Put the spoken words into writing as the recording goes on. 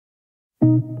Hi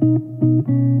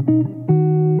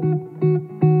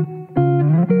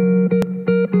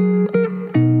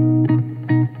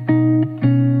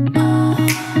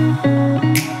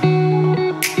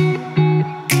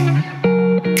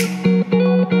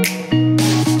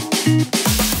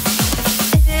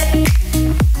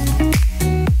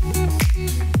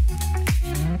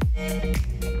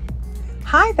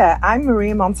there, I'm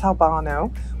Maria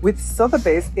Montalbano with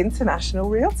Sotheby's International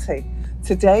Realty.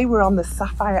 Today we're on the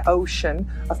Sapphire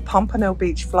Ocean of Pompano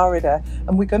Beach, Florida,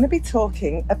 and we're going to be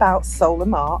talking about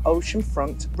Solemar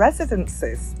Oceanfront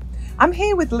residences. I'm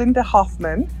here with Linda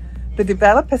Hoffman, the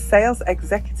Developer Sales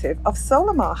Executive of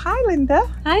Solemar. Hi Linda.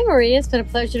 Hi Maria, it's been a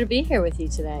pleasure to be here with you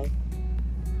today.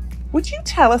 Would you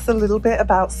tell us a little bit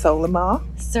about Solemar?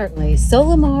 Certainly.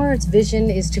 Solamar's vision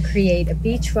is to create a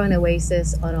beachfront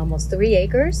oasis on almost 3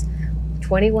 acres,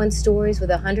 21 stories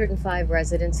with 105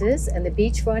 residences, and the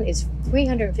beachfront is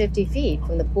 350 feet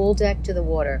from the pool deck to the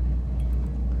water.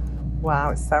 Wow,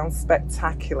 it sounds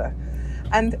spectacular.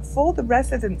 And for the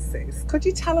residences, could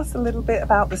you tell us a little bit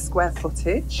about the square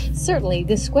footage? Certainly.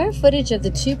 The square footage of the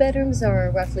 2 bedrooms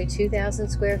are roughly 2,000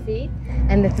 square feet,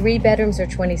 and the 3 bedrooms are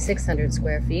 2,600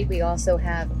 square feet. We also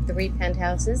have 3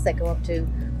 penthouses that go up to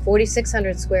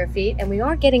 4,600 square feet, and we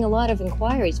are getting a lot of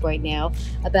inquiries right now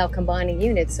about combining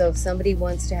units. So if somebody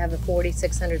wants to have a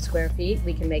 4,600 square feet,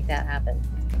 we can make that happen.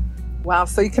 Wow,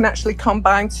 so you can actually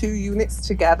combine 2 units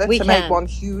together make one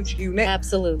huge unit.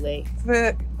 Absolutely.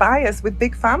 For buyers with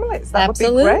big families, that would be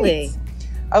great.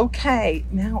 Okay,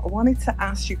 now I wanted to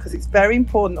ask you, because it's very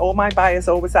important, all my buyers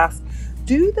always ask,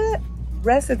 do the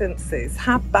residences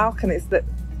have balconies that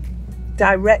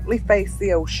directly face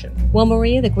the ocean? Well,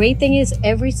 Maria, the great thing is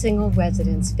every single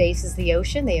residence faces the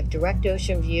ocean. They have direct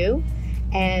ocean view,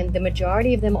 and the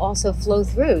majority of them also flow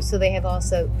through. So they have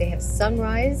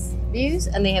sunrise views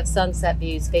and they have sunset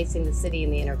views facing the city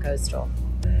and the intercoastal.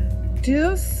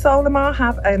 Does Solemar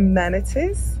have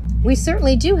amenities? We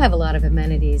certainly do have a lot of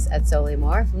amenities at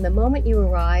Solemar. From the moment you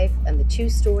arrive and the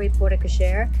 2-story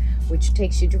porte-cochere, which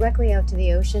takes you directly out to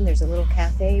the ocean, there's a little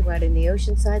cafe right in the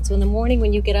ocean side. So in the morning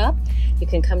when you get up, you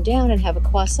can come down and have a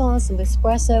croissant, some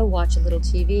espresso, watch a little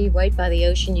TV right by the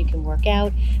ocean. You can work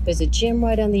out. There's a gym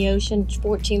right on the ocean,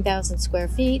 14,000 square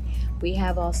feet. We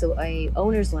have also a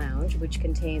owner's lounge, which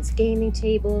contains gaming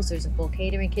tables. There's a full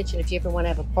catering kitchen if you ever want to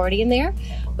have a party in there.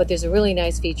 But there's a really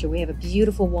nice feature. We have a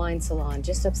beautiful wine salon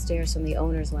just upstairs from the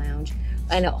owner's lounge,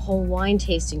 and a whole wine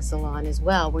tasting salon as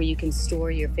well, where you can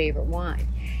store your favorite wine.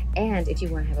 And if you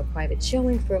want to have a private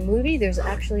showing for a movie, there's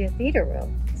actually a theater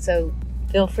room. So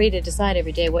feel free to decide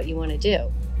every day what you want to do.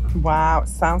 Wow, it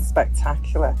sounds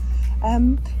spectacular.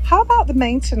 How about the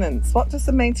maintenance? What does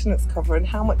the maintenance cover and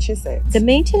how much is it? The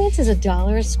maintenance is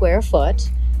 $1 a square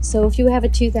foot. So if you have a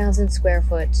 2,000 square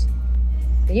foot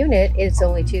unit, it's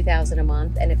only $2,000 a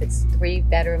month. And if it's 3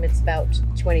 bedroom, it's about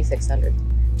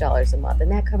 $2,600 a month.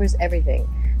 And that covers everything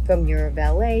from your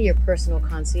valet, your personal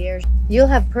concierge. You'll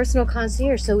have personal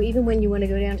concierge. So even when you want to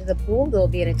go down to the pool, there'll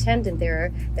be an attendant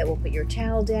there that will put your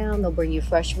towel down. They'll bring you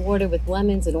fresh water with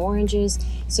lemons and oranges.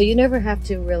 So you never have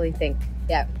to really think.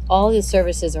 Yeah, all the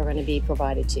services are going to be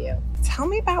provided to you. Tell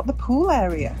me about the pool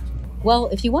area. Well,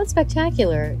 if you want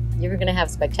spectacular, you're going to have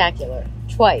spectacular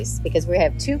twice, because we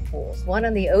have 2 pools. One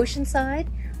on the ocean side,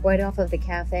 right off of the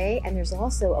cafe, and there's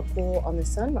also a pool on the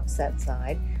sunset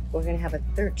side. We're going to have a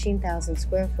 13,000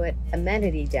 square foot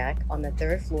amenity deck on the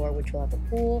 3rd floor, which will have a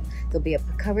pool. There'll be a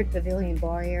covered pavilion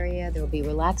bar area. There will be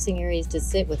relaxing areas to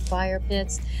sit with fire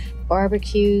pits,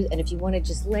 barbecues, and if you want to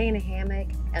just lay in a hammock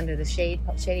under the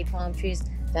shady palm trees,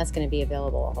 that's going to be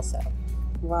available also.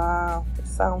 Wow, it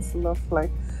sounds lovely.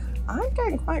 I'm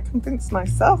getting quite convinced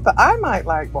myself that I might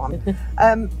like one.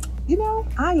 You know,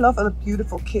 I love a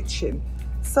beautiful kitchen.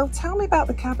 So tell me about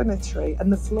the cabinetry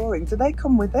and the flooring. Do they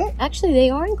come with it? Actually,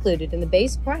 they are included in the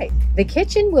base price. The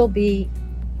kitchen will be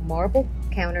marble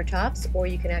countertops, or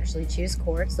you can actually choose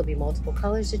quartz. There'll be multiple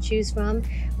colors to choose from.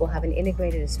 We'll have an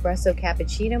integrated espresso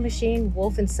cappuccino machine,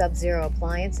 Wolf and Sub-Zero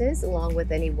appliances, along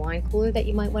with any wine cooler that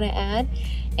you might want to add.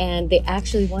 And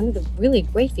one of the really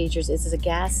great features is a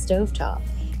gas stovetop.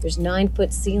 There's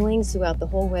 9-foot ceilings throughout the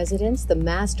whole residence. The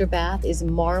master bath is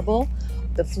marble.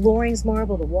 The flooring's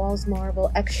marble, the walls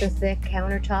marble, extra thick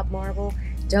countertop marble,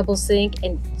 double sink,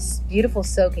 and beautiful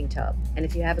soaking tub. And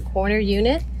if you have a corner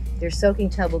unit, your soaking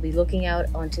tub will be looking out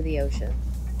onto the ocean.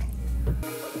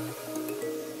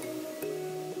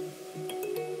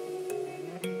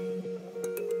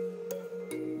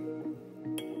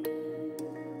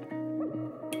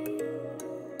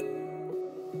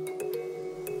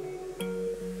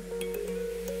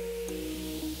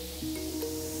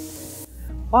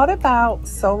 What about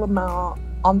Solemar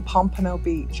on Pompano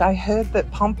Beach. I heard that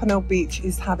Pompano Beach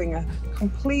is having a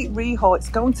complete rehaul. It's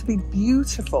going to be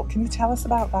beautiful. Can you tell us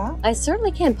about that? I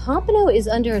certainly can. Pompano is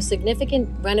under a significant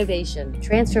renovation,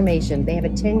 transformation. They have a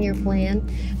 10-year plan,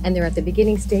 and they're at the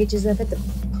beginning stages of it. The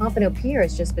Pompano Pier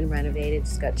has just been renovated.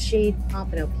 It's got shade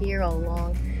Pompano Pier all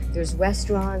along. There's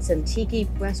restaurants and tiki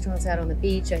restaurants out on the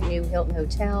beach, a new Hilton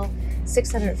Hotel,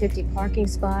 650 parking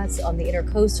spots on the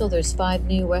Intercoastal. There's 5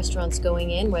 new restaurants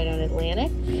going in right on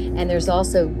Atlantic. And there's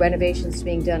also renovations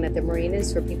being done at the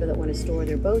marinas for people that want to store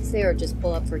their boats there or just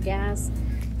pull up for gas.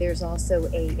 There's also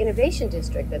a innovation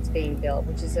district that's being built,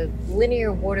 which is a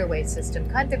linear waterway system.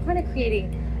 They're kind of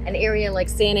creating an area like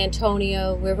San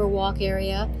Antonio, Riverwalk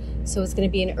area. So it's going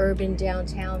to be an urban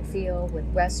downtown feel with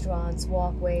restaurants,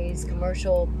 walkways,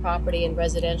 commercial property and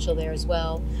residential there as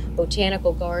well,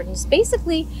 botanical gardens.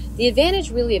 Basically, the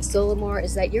advantage really of Solemar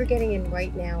is that you're getting in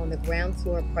right now on the ground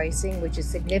floor pricing, which is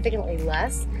significantly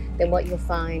less than what you'll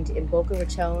find in Boca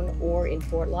Raton or in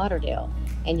Fort Lauderdale.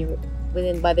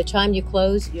 And by the time you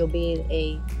close, you'll be in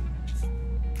a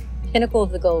pinnacle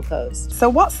of the Gold Coast. So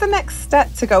what's the next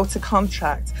step to go to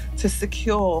contract to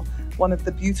secure one of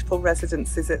the beautiful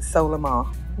residences at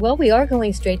Solemar? Well, we are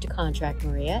going straight to contract,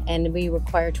 Maria, and we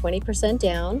require 20%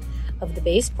 down of the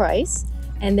base price.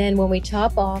 And then when we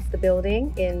top off the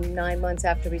building in 9 months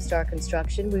after we start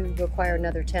construction, we require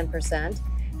another 10%.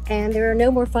 And there are no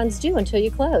more funds due until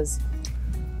you close.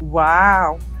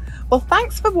 Wow. Well,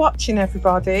 thanks for watching,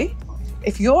 everybody.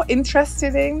 If you're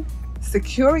interested in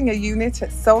securing a unit at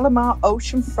Solemar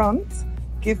Oceanfront,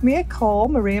 give me a call,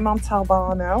 Maria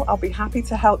Montalbano. I'll be happy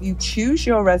to help you choose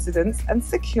your residence and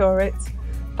secure it.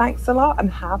 Thanks a lot and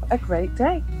have a great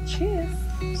day. Cheers.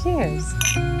 Cheers.